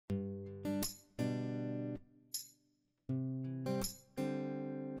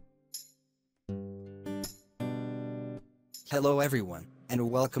Hello everyone,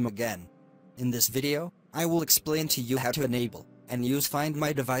 and welcome again. In this video, I will explain to you how to enable and use Find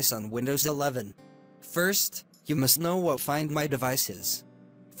My Device on Windows 11. First, you must know what Find My Device is.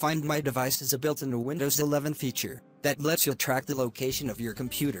 Find My Device is a built-in Windows 11 feature that lets you track the location of your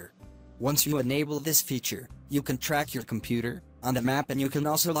computer. Once you enable this feature, you can track your computer on the map, and you can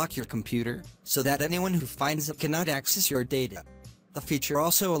also lock your computer so that anyone who finds it cannot access your data. The feature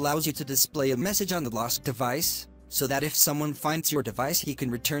also allows you to display a message on the lost device, so that if someone finds your device, he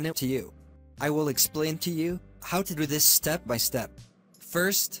can return it to you. I will explain to you how to do this step by step.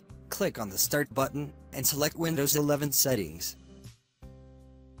 First, click on the Start button and select Windows 11 Settings.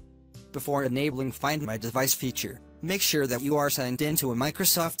 Before enabling Find My Device feature, make sure that you are signed into a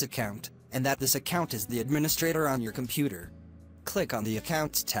Microsoft account, and that this account is the administrator on your computer. Click on the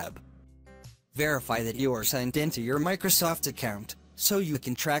Accounts tab. Verify that you are signed into your Microsoft account, so you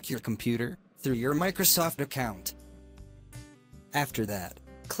can track your computer through your Microsoft account. After that,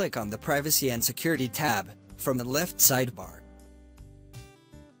 click on the Privacy and Security tab from the left sidebar.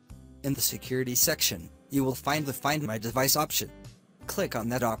 In the Security section, you will find the Find My Device option. Click on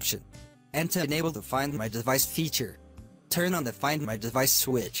that option. And to enable the Find My Device feature, turn on the Find My Device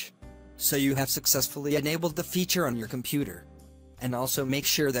switch, so you have successfully enabled the feature on your computer. And also make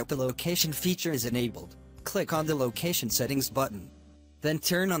sure that the location feature is enabled. Click on the Location Settings button. Then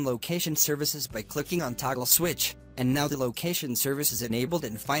turn on Location Services by clicking on Toggle Switch, and now the Location Service is enabled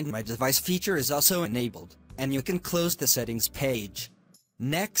and Find My Device feature is also enabled, and you can close the settings page.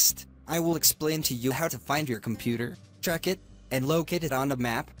 Next, I will explain to you how to find your computer, track it, and locate it on a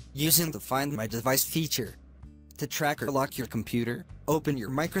map, using the Find My Device feature. To track or lock your computer, open your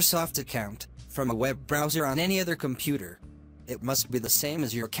Microsoft account from a web browser on any other computer. It must be the same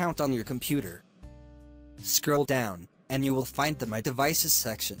as your account on your computer. Scroll down, and you will find the My Devices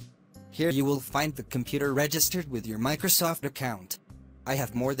section. Here you will find the computer registered with your Microsoft account. I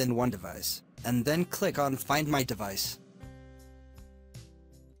have more than one device, and then click on Find My Device.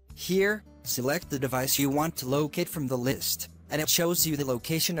 Here, select the device you want to locate from the list, and it shows you the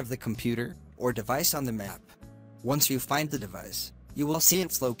location of the computer or device on the map. Once you find the device, you will see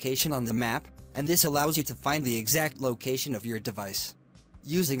its location on the map, and this allows you to find the exact location of your device.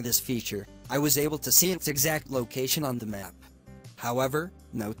 Using this feature, I was able to see its exact location on the map. However,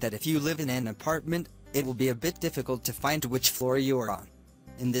 note that if you live in an apartment, it will be a bit difficult to find which floor you are on.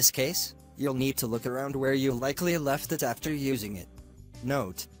 In this case, you'll need to look around where you likely left it after using it.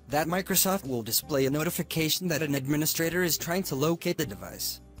 Note that Microsoft will display a notification that an administrator is trying to locate the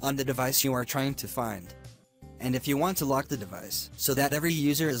device on the device you are trying to find. And if you want to lock the device so that every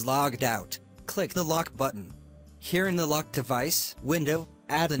user is logged out, click the Lock button. Here in the Lock Device window,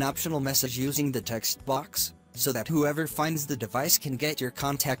 add an optional message using the text box, so that whoever finds the device can get your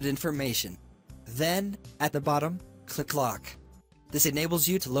contact information. Then, at the bottom, click Lock. This enables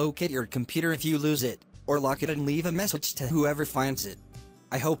you to locate your computer if you lose it, or lock it and leave a message to whoever finds it.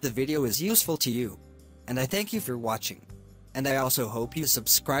 I hope the video is useful to you, and I thank you for watching. And I also hope you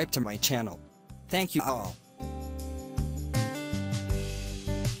subscribe to my channel. Thank you all.